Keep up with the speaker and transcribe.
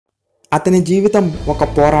అతని జీవితం ఒక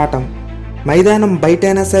పోరాటం. మైదానం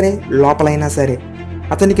బయటైనా సరే, లోపలైనా సరే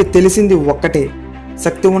అతనికి తెలిసింది ఒక్కటే,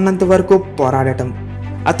 శక్తి ఉన్నంత వరకు పోరాడటం.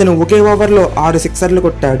 అతను ఒకే ఓవర్లో 6 సిక్సర్లు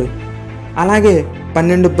కొట్టాడు. అలాగే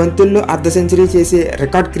 12 బంతుల్లో అర్ధ సెంచరీ చేసి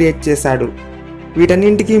రికార్డ్ క్రియేట్ చేశాడు.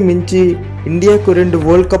 వీటన్నింటికీ మించి ఇండియాకు 2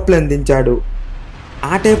 వరల్డ్ కప్లు అందించాడు.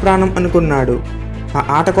 ఆటే ప్రాణం అనుకున్నాడు. ఆ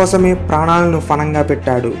ఆట కోసమే ప్రాణాలను ఫణంగా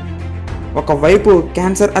పెట్టాడు. ఒకవైపు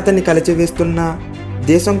క్యాన్సర్ అతన్ని కలిచివేస్తున్నా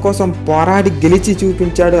దేశం కోసం పోరాడి గెలిచి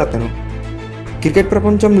చూపించాడు అతను. క్రికెట్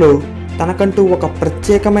ప్రపంచంలో తనకంటూ ఒక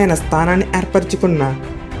ప్రత్యేకమైన స్థానాన్ని ఏర్పరచుకున్న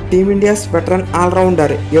టీమిండియాస్ వెటరన్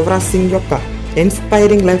ఆల్రౌండర్ యువరాజ్ సింగ్ యొక్క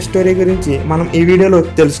ఇన్స్పైరింగ్ లైఫ్ స్టోరీ గురించి మనం ఈ వీడియోలో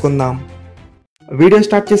తెలుసుకుందాం. వీడియో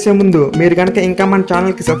స్టార్ట్ చేసే ముందు మీరు కనుక ఇంకా మన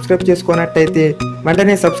ఛానల్కి సబ్స్క్రైబ్ చేసుకున్నట్టయితే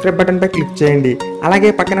వెంటనే సబ్స్క్రైబ్ బటన్పై క్లిక్ చేయండి. అలాగే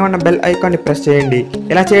పక్కన ఉన్న బెల్ ఐకాన్ని ప్రెస్ చేయండి.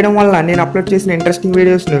 ఇలా చేయడం వల్ల నేను అప్లోడ్ చేసిన ఇంట్రెస్టింగ్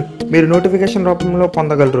వీడియోస్ను మీరు నోటిఫికేషన్ రూపంలో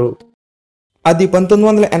పొందగలరు. అది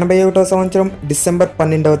 1981వ సంవత్సరం డిసెంబర్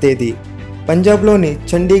 12వ తేదీ. పంజాబ్లోని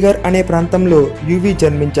చండీగఢ్ అనే ప్రాంతంలో యువి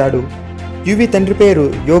జన్మించాడు. యువి తండ్రి పేరు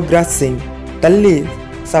యోగ్రాజ్ సింగ్, తల్లి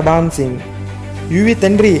సబామ్ సింగ్. యువి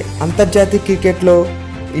తండ్రి అంతర్జాతీయ క్రికెట్లో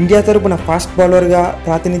ఇండియా తరపున ఫాస్ట్ బౌలర్గా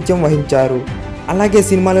ప్రాతినిధ్యం వహించారు. అలాగే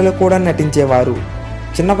సినిమాలలో కూడా నటించేవారు.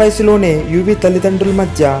 చిన్న వయసులోనే యువి తల్లిదండ్రుల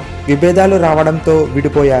మధ్య విభేదాలు రావడంతో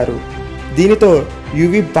విడిపోయారు. దీనితో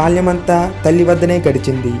యువి బాల్యమంతా తల్లి వద్దనే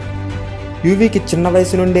గడిచింది. యువికి చిన్న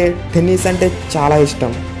వయసు నుండే టెన్నిస్ అంటే చాలా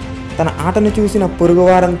ఇష్టం. తన ఆటను చూసిన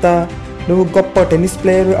పొరుగువారంతా నువ్వు గొప్ప టెన్నిస్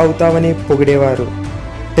ప్లేయర్ అవుతావని పొగిడేవారు.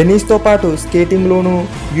 టెన్నిస్తో పాటు స్కేటింగ్లోనూ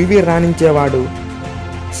యువి రాణించేవాడు.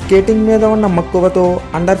 స్కేటింగ్ మీద ఉన్న మక్కువతో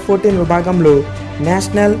అండర్-14 విభాగంలో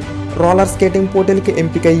national roller skating పోటీలకి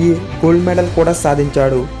ఎంపికయ్యి gold medal కూడా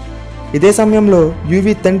సాధించాడు. ఇదే సమయంలో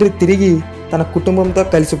యువి తండ్రి తిరిగి తన కుటుంబంతో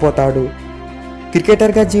కలిసిపోతాడు.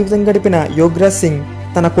 క్రికెటర్గా జీవితం గడిపిన యోగ్రాజ్ సింగ్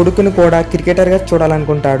తన కొడుకును కూడా క్రికెటర్గా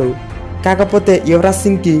చూడాలనుకుంటాడు. కాకపోతే యువరాజ్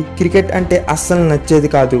సింగ్కి క్రికెట్ అంటే అస్సలు నచ్చేది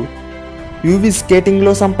కాదు. యువి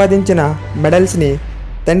స్కేటింగ్లో సంపాదించిన మెడల్స్ని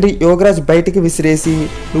తండ్రి యోగరాజ్ బయటికి విసిరేసి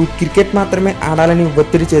నువ్వు క్రికెట్ మాత్రమే ఆడాలని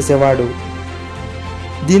ఒత్తిడి చేసేవాడు.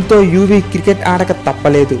 దీంతో యువి క్రికెట్ ఆడక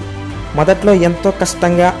తప్పలేదు. మొదట్లో ఎంతో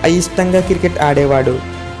కష్టంగా అయిష్టంగా క్రికెట్ ఆడేవాడు.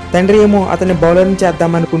 తండ్రి ఏమో అతన్ని బౌలర్ని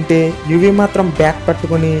చేద్దామనుకుంటే యువి మాత్రం బ్యాట్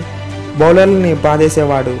పట్టుకుని బౌలర్లని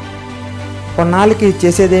బాధేసేవాడు. కొన్నాళ్ళకి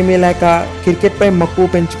చేసేదేమీ లేక క్రికెట్పై మక్కువ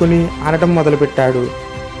పెంచుకుని ఆడటం మొదలుపెట్టాడు.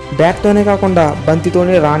 బ్యాట్తోనే కాకుండా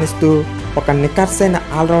బంతితోనే రాణిస్తూ ఒక నిఖార్సైన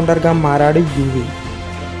ఆల్రౌండర్గా మారాడు యువి.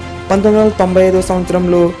 1995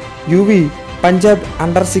 సంవత్సరంలో యువి పంజాబ్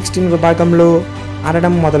అండర్-16 విభాగంలో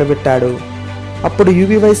ఆడడం మొదలుపెట్టాడు. అప్పుడు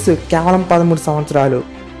యువి వయస్సు కేవలం 13 సంవత్సరాలు.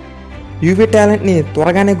 యువి టాలెంట్ని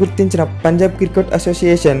త్వరగానే గుర్తించిన పంజాబ్ క్రికెట్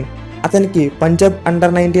అసోసియేషన్ అతనికి పంజాబ్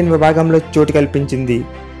అండర్-19 విభాగంలో చోటు కల్పించింది.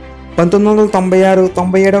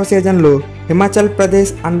 1996-97 సీజన్లో హిమాచల్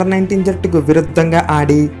ప్రదేశ్ అండర్-19 జట్టుకు విరుద్ధంగా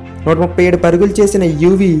ఆడి 137 పరుగులు చేసిన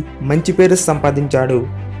యువి మంచి పేరు సంపాదించాడు.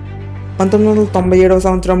 1997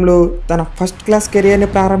 సంవత్సరంలో తన ఫస్ట్ క్లాస్ కెరియర్ని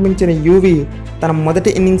ప్రారంభించిన యువి తన మొదటి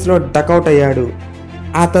ఇన్నింగ్స్లో డకౌట్ అయ్యాడు.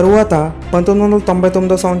 ఆ తరువాత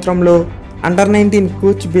 1999 సంవత్సరంలో అండర్-19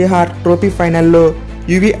 కూచ్ బిహార్ ట్రోఫీ ఫైనల్లో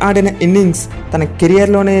యువి ఆడిన ఇన్నింగ్స్ తన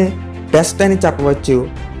కెరియర్లోనే బెస్ట్ అని చెప్పవచ్చు.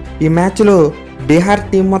 ఈ మ్యాచ్లో బీహార్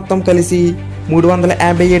టీం మొత్తం కలిసి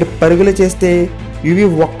 357 పరుగులు చేస్తే యువి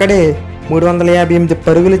ఒక్కడే 358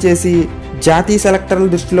 పరుగులు చేసి జాతీయ సెలెక్టర్ల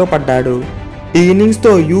దృష్టిలో పడ్డాడు. ఈ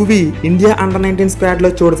ఇన్నింగ్స్తో యువి ఇండియా అండర్-19 స్క్వాడ్లో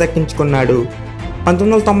చోటు దక్కించుకున్నాడు.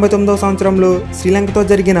 1999 సంవత్సరంలో శ్రీలంకతో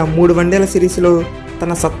జరిగిన 3 వన్డేల సిరీస్లో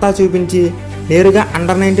తన సత్తా చూపించి నేరుగా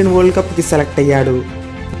అండర్-19 వరల్డ్ కప్కి సెలెక్ట్ అయ్యాడు.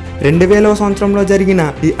 2000 సంవత్సరంలో జరిగిన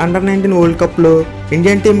ఈ అండర్-19 వరల్డ్ కప్లో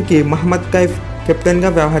ఇండియన్ టీంకి మహమ్మద్ కైఫ్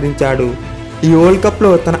కెప్టెన్గా వ్యవహరించాడు. ఈ వరల్డ్ కప్లో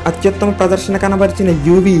తన అత్యుత్తమ ప్రదర్శన కనబరిచిన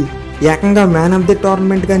యువి ఏకంగా మ్యాన్ ఆఫ్ ది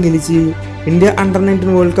టోర్నమెంట్గా నిలిచి India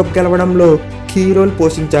under-19 world cup గెలవడంలో key role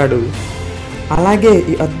పోషించాడు. అలాగే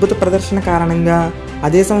ఈ అద్భుత ప్రదర్శన కారణంగా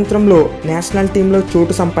అదే సంవత్సరంలో నేషనల్ టీంలో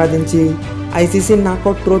చోటు సంపాదించి ఐసీసీ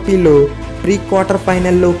నాకౌట్ ట్రోఫీలో ప్రీ క్వార్టర్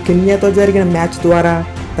ఫైనల్లో కెన్యాతో జరిగిన మ్యాచ్ ద్వారా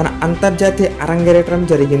తన అంతర్జాతీయ అరంగేట్రం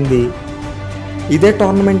జరిగింది. ఇదే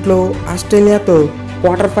టోర్నమెంట్లో ఆస్ట్రేలియాతో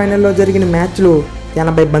క్వార్టర్ ఫైనల్లో జరిగిన మ్యాచ్లో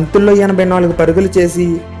 80 బంతుల్లో 84 పరుగులు చేసి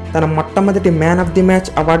తన మొట్టమొదటి man of the match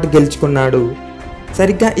award గెలుచుకున్నాడు.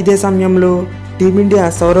 సరిగ్గా ఇదే సమయంలో టీమిండియా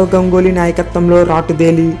సౌరవ్ గంగూలీ నాయకత్వంలో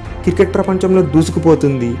రాటుదేలి క్రికెట్ ప్రపంచంలో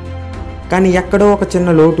దూసుకుపోతుంది. కానీ ఎక్కడో ఒక చిన్న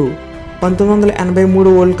లోటు.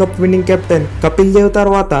 1983 world cup winning captain Kapil Dev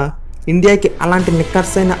తర్వాత ఇండియాకి అలాంటి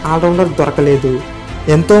నిక్కర్సైన ఆల్రౌండర్ దొరకలేదు.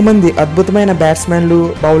 ఎంతోమంది అద్భుతమైన బ్యాట్స్మెన్లు,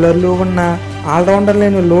 బౌలర్లు ఉన్న ఆల్రౌండర్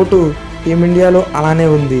లేని లోటు టీమిండియాలో అలానే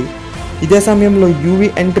ఉంది. ఇదే సమయంలో యువి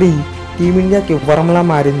ఎంట్రీ టీమిండియాకి వరంలా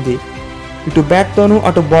మారింది. ఇటు బ్యాట్తోనూ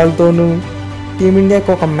అటు బాల్తోనూ టీమిండియాకు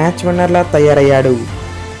ఒక మ్యాచ్ విన్నర్లా తయారయ్యాడు.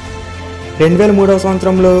 2003వ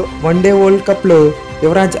సంవత్సరంలో వన్డే వరల్డ్ కప్లో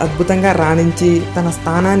యువరాజ్ అద్భుతంగా రాణించి తన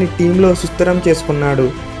స్థానాన్ని టీంలో సుస్థిరం చేసుకున్నాడు.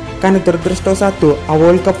 కానీ దురదృష్టవశాత్తు ఆ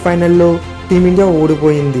వరల్డ్ కప్ ఫైనల్లో టీమిండియా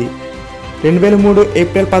ఓడిపోయింది. 2003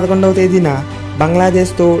 ఏప్రిల్ 11వ తేదీన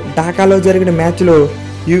బంగ్లాదేశ్తో ఢాకాలో జరిగిన మ్యాచ్లో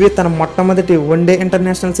యువి తన మొట్టమొదటి వన్డే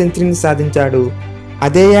ఇంటర్నేషనల్ సెంచరీని సాధించాడు.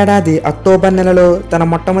 అదే ఏడాది అక్టోబర్ నెలలో తన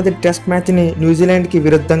మొట్టమొదటి టెస్ట్ మ్యాచ్ని న్యూజిలాండ్కి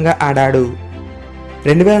విరుద్ధంగా ఆడాడు.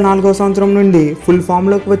 2004వ సంవత్సరం నుండి ఫుల్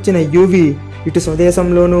ఫామ్లోకి వచ్చిన యువి ఇటు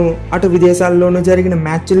స్వదేశంలోనూ అటు విదేశాల్లోనూ జరిగిన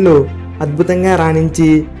మ్యాచ్ల్లో అద్భుతంగా రాణించి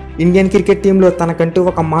ఇండియన్ క్రికెట్ టీంలో తనకంటూ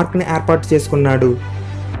ఒక మార్క్ని ఏర్పాటు చేసుకున్నాడు.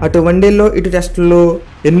 అటు వన్డేల్లో ఇటు టెస్టుల్లో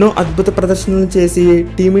ఎన్నో అద్భుత ప్రదర్శనలు చేసి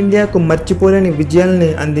టీమిండియాకు మర్చిపోలేని విజయాల్ని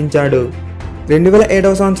అందించాడు.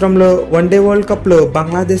 2007వ సంవత్సరంలో వన్డే వరల్డ్ కప్లో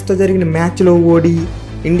బంగ్లాదేశ్తో జరిగిన మ్యాచ్లో ఓడి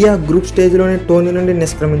ఇండియా గ్రూప్ స్టేజ్లోనే టోర్నీ నుండి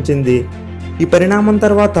నిష్క్రమించింది. ఈ పరిణామం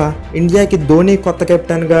తర్వాత ఇండియాకి ధోని కొత్త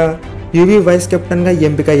కెప్టెన్గా, యువి వైస్ కెప్టెన్గా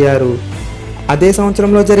ఎంపికయ్యారు. అదే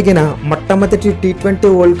సంవత్సరంలో జరిగిన మొట్టమొదటి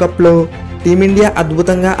T20 వరల్డ్ కప్లో టీమిండియా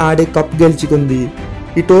అద్భుతంగా ఆడి కప్ గెలుచుకుంది.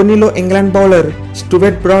 ఈ టోర్నీలో ఇంగ్లాండ్ బౌలర్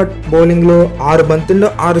స్టూవర్ట్ బ్రాడ్ బౌలింగ్లో 6 బంతుల్లో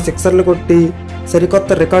 6 సిక్సర్లు కొట్టి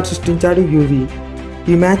సరికొత్త రికార్డు సృష్టించాడు యువి.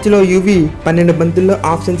 ఈ మ్యాచ్లో యువి 12 బంతుల్లో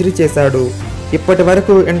హాఫ్ సెంచరీ చేశాడు. ఇప్పటి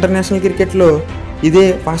వరకు ఇంటర్నేషనల్ క్రికెట్లో ఇదే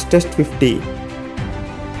ఫాస్టెస్ట్ 50.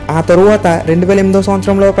 ఆ తరువాత 2008వ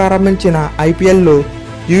సంవత్సరంలో ప్రారంభించిన IPLలో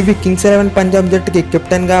యువి కింగ్స్ 11 పంజాబ్ జట్టుకి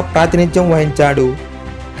కెప్టెన్గా ప్రాతినిధ్యం వహించాడు.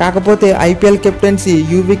 కాకపోతే IPL కెప్టెన్సీ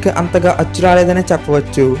యువికి అంతగా అచ్చు రాలేదనే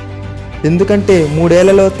చెప్పవచ్చు. ఎందుకంటే 3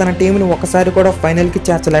 ఏళ్లలో తన టీంని ఒకసారి కూడా ఫైనల్కి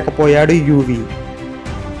చేర్చలేకపోయాడు యువి.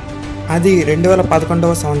 అది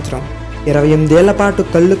 2011వ సంవత్సరం. 28 ఏళ్ల పాటు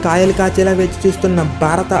కళ్ళు కాయలు కాచేలా వేచి చూస్తున్న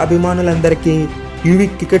భారత అభిమానులందరికీ యువి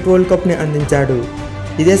క్రికెట్ వరల్డ్ కప్ని అందించాడు.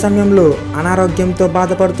 ఇదే సమయంలో అనారోగ్యంతో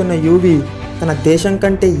బాధపడుతున్న యువి తన దేశం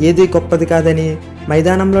కంటే ఏదీ గొప్పది కాదని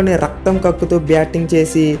మైదానంలోనే రక్తం కక్కుతూ బ్యాటింగ్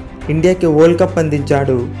చేసి ఇండియాకి వరల్డ్ కప్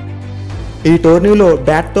అందించాడు. ఈ టోర్నీలో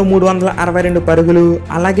బ్యాట్తో 362 పరుగులు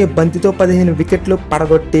అలాగే బంతితో 15 వికెట్లు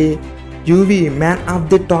పడగొట్టి యువి మ్యాన్ ఆఫ్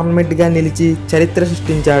ది టోర్నమెంట్గా నిలిచి చరిత్ర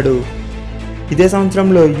సృష్టించాడు. ఇదే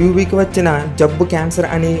సంవత్సరంలో యువికి వచ్చిన జబ్బు క్యాన్సర్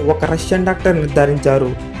అని ఒక రష్యన్ డాక్టర్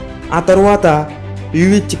నిర్ధారించారు. ఆ తరువాత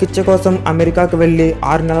యువి చికిత్స కోసం అమెరికాకు వెళ్ళి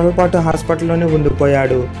 6 నెలల పాటు హాస్పిటల్లోనే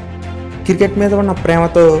ఉండిపోయాడు. క్రికెట్ మీద ఉన్న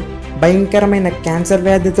ప్రేమతో భయంకరమైన క్యాన్సర్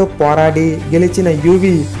వ్యాధితో పోరాడి గెలిచిన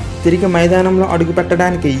యువి తిరిగి మైదానంలో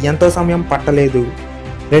అడుగుపెట్టడానికి ఎంతో సమయం పట్టలేదు.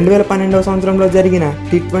 2012వ సంవత్సరంలో జరిగిన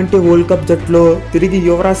T20 వరల్డ్ కప్ జట్టులో తిరిగి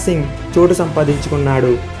యువరాజ్ సింగ్ చోటు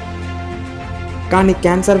సంపాదించుకున్నాడు. కానీ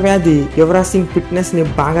క్యాన్సర్ వ్యాధి యువరాజ్ సింగ్ ఫిట్నెస్ని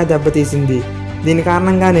బాగా దెబ్బతీసింది. దీని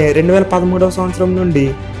కారణంగానే 2013వ సంవత్సరం నుండి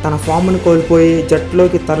తన ఫామ్ను కోల్పోయి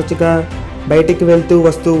జట్టులోకి తరచుగా బయటికి వెళ్తూ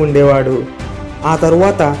వస్తూ ఉండేవాడు. ఆ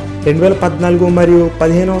తరువాత 2014 మరియు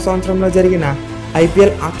 2015వ సంవత్సరంలో జరిగిన IPL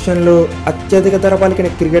ఆక్షన్లో అత్యధిక ధర పలికిన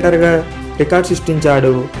క్రికెటర్గా రికార్డు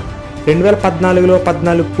సృష్టించాడు. 2014లో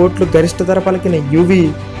 14 కోట్లు గరిష్ట ధర పలికిన యువి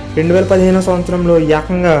 2015వ సంవత్సరంలో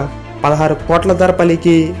ఏకంగా 16 కోట్ల ధర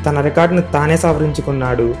పలికి తన రికార్డును తానే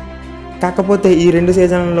సవరించుకున్నాడు. కాకపోతే ఈ 2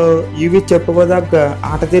 సీజన్లలో యువి చెప్పుకోదగ్గ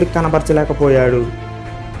ఆట తీరు కనబరచలేకపోయాడు.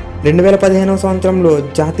 2015వ సంవత్సరంలో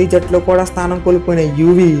జాతీయ జట్టులో కూడా స్థానం కోల్పోయిన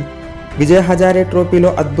యువి విజయ్ హజారే ట్రోఫీలో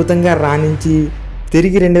అద్భుతంగా రాణించి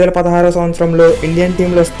తిరిగి 2016వ సంవత్సరంలో ఇండియన్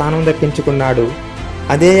టీంలో స్థానం దక్కించుకున్నాడు.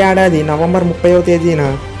 అదే ఏడాది నవంబర్ 30వ తేదీన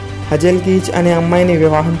హజల్ కీచ్ అనే అమ్మాయిని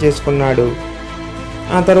వివాహం చేసుకున్నాడు.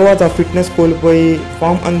 ఆ తరువాత ఫిట్నెస్ కోల్పోయి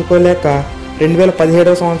ఫామ్ అందుకోలేక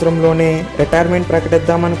 2017వ సంవత్సరంలోనే రిటైర్మెంట్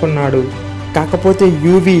ప్రకటిద్దామనుకున్నాడు. కాకపోతే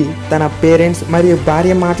యువి తన పేరెంట్స్ మరియు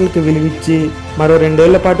భార్య మాటలకు విలువిచ్చి మరో 2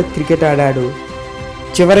 ఏళ్ల పాటు క్రికెట్ ఆడాడు.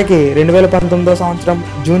 చివరికి 2019వ సంవత్సరం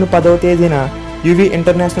జూన్ 10వ తేదీన యువి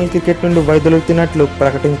ఇంటర్నేషనల్ క్రికెట్ నుండి వైదొలుగుతున్నట్లు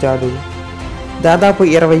ప్రకటించాడు. దాదాపు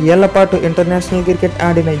 20 ఏళ్ల పాటు ఇంటర్నేషనల్ క్రికెట్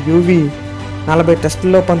ఆడిన యువి 40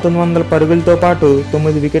 టెస్టుల్లో 1900 పరుగులతో పాటు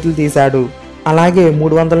 9 వికెట్లు తీశాడు. అలాగే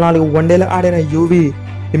 304 వన్డేలు ఆడిన యువి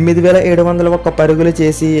 8701 పరుగులు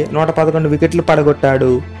చేసి 111 వికెట్లు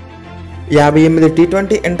పడగొట్టాడు. 58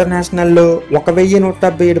 T20 ఇంటర్నేషనల్లో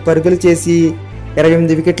 1177 పరుగులు చేసి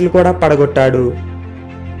 28 వికెట్లు కూడా పడగొట్టాడు.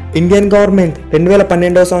 ఇండియన్ గవర్నమెంట్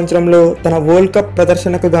 2012వ సంవత్సరంలో తన వరల్డ్ కప్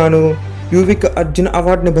ప్రదర్శనకు గాను యువికి అర్జున్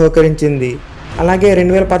అవార్డుని బహుకరించింది. అలాగే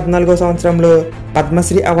 2014వ సంవత్సరంలో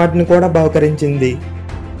పద్మశ్రీ అవార్డుని కూడా బహుకరించింది.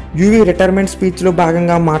 యువి రిటైర్మెంట్ స్పీచ్లో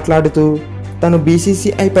భాగంగా మాట్లాడుతూ తను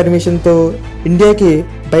BCCI పర్మిషన్తో ఇండియాకి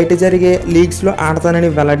బయట జరిగే లీగ్స్లో ఆడతానని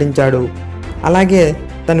వెల్లడించాడు. అలాగే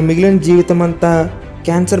తను మిగిలిన జీవితం అంతా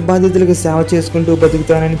క్యాన్సర్ బాధితులకు సేవ చేసుకుంటూ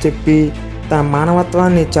బతుకుతానని చెప్పి తన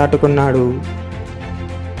మానవత్వాన్ని చాటుకున్నాడు.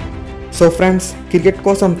 సో ఫ్రెండ్స్, క్రికెట్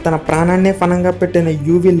కోసం తన ప్రాణాన్నే ఫనంగా పెట్టిన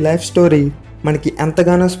యువి లైఫ్ స్టోరీ మనకి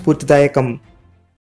ఎంతగానో స్ఫూర్తిదాయకం.